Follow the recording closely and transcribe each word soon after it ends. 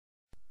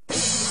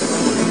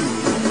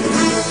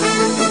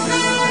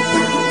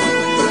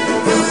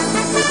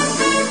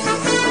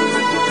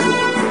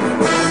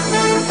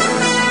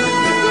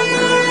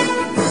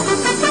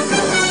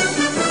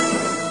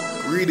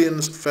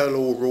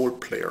fellow role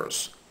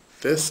players,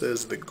 this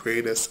is the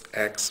greatest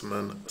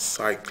X-Man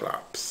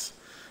Cyclops.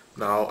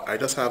 Now, I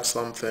just have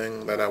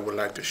something that I would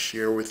like to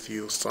share with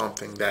you,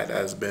 something that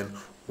has been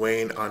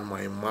weighing on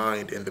my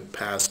mind in the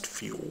past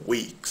few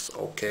weeks,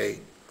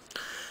 okay?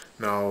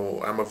 Now,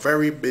 I'm a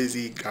very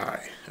busy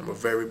guy. I'm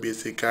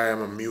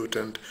a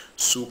mutant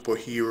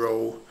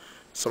superhero.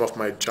 Some of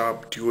my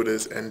job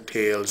duties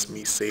entails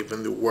me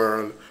saving the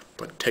world,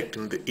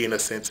 protecting the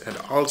innocents, and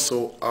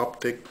also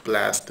optic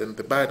blasting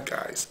the bad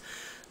guys.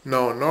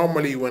 Now,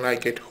 normally when I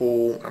get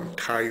home, I'm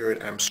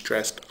tired, I'm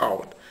stressed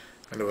out,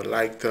 and I would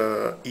like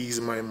to ease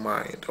my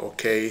mind,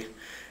 okay?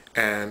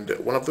 And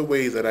one of the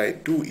ways that I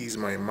do ease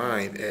my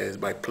mind is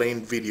by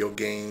playing video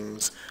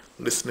games,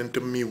 listening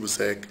to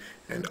music,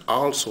 and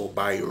also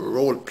by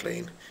role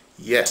playing.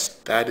 Yes,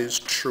 that is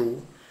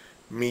true.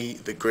 Me,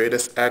 the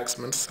greatest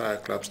X-Man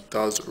Cyclops,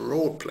 does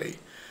role play.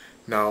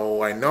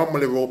 Now, I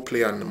normally role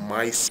play on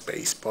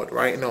MySpace, but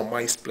right now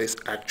MySpace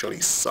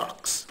actually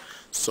sucks.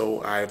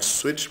 So I've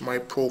switched my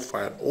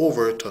profile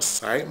over to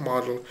Site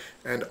Model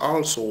and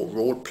also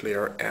Role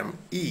Player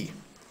ME.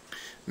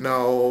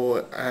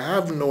 Now, I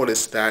have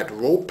noticed that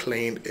role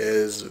playing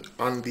is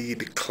on the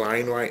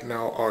decline right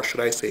now, or should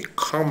I say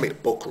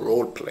comic book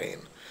role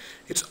playing.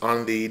 It's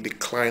on the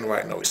decline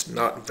right now. It's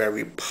not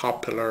very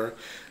popular.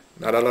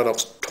 Not a lot of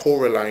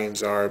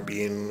storylines are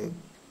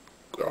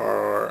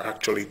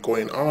actually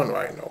going on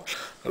right now.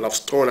 A lot of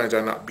storylines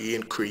are not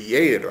being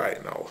created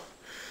right now.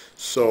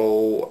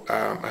 So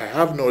I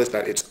have noticed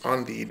that it's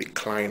on the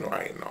decline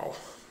right now.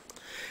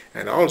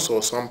 And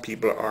also some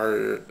people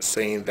are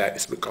saying that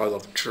it's because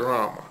of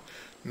drama.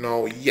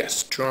 Now,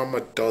 yes,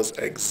 drama does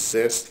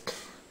exist.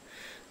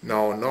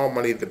 Now,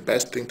 normally the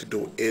best thing to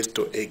do is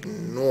to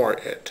ignore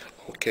it.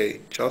 Okay,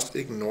 just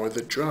ignore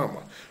the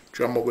drama.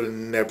 Drama will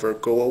never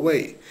go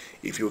away.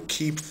 If you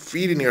keep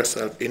feeding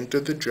yourself into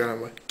the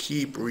drama,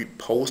 keep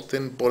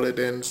reposting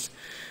bulletins,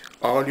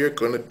 all you're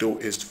gonna do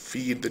is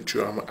feed the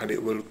drama and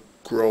it will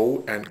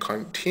grow and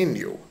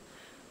continue.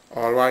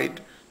 Alright?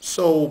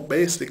 So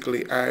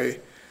basically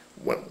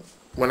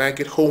when I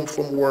get home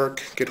from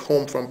work, get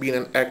home from being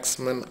an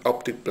X-Men,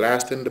 up to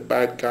blasting the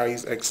bad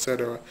guys,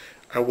 etc.,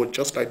 I would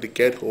just like to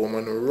get home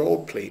and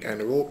roleplay,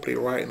 and roleplay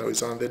right now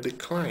is on the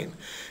decline.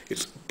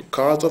 It's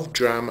because of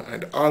drama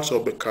and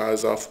also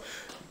because of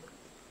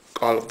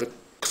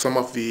some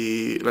of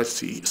the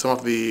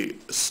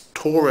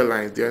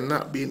storylines. They're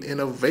not being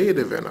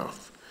innovative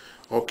enough.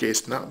 Okay,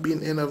 it's not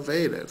being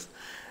innovative,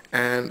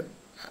 and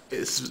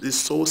it's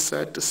so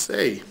sad to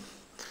say.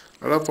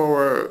 A lot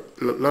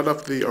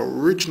of the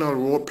original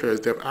role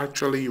players, they've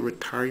actually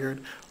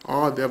retired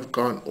or they've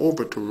gone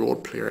over to Role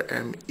Player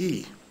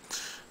ME.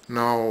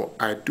 Now,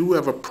 I do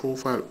have a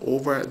profile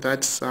over at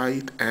that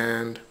site,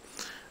 and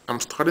I'm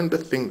starting to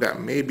think that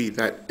maybe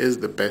that is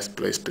the best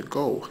place to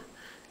go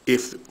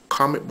if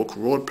comic book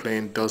role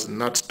playing does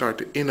not start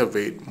to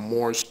innovate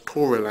more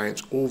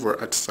storylines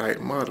over at Site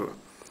Model.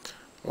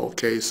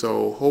 Okay,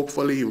 so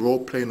hopefully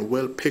role playing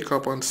will pick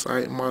up on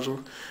Site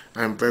Model.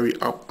 I'm very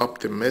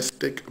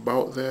optimistic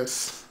about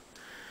this.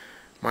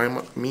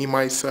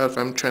 Myself,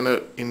 I'm trying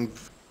to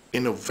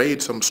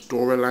innovate some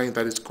storyline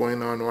that is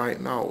going on right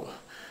now.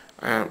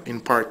 In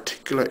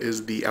particular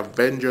is the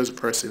Avengers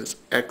versus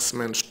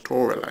X-Men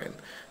storyline.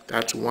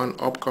 That's one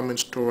upcoming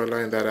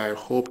storyline that I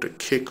hope to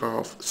kick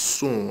off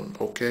soon,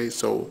 okay?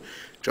 So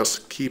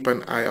just keep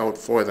an eye out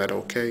for that,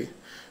 okay?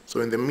 So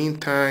in the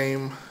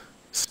meantime,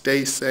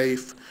 stay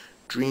safe,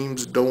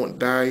 dreams don't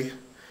die.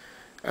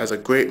 As a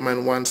great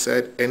man once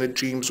said, any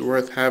dream's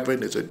worth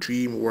having is a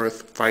dream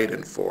worth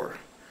fighting for.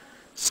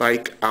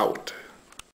 Psych out.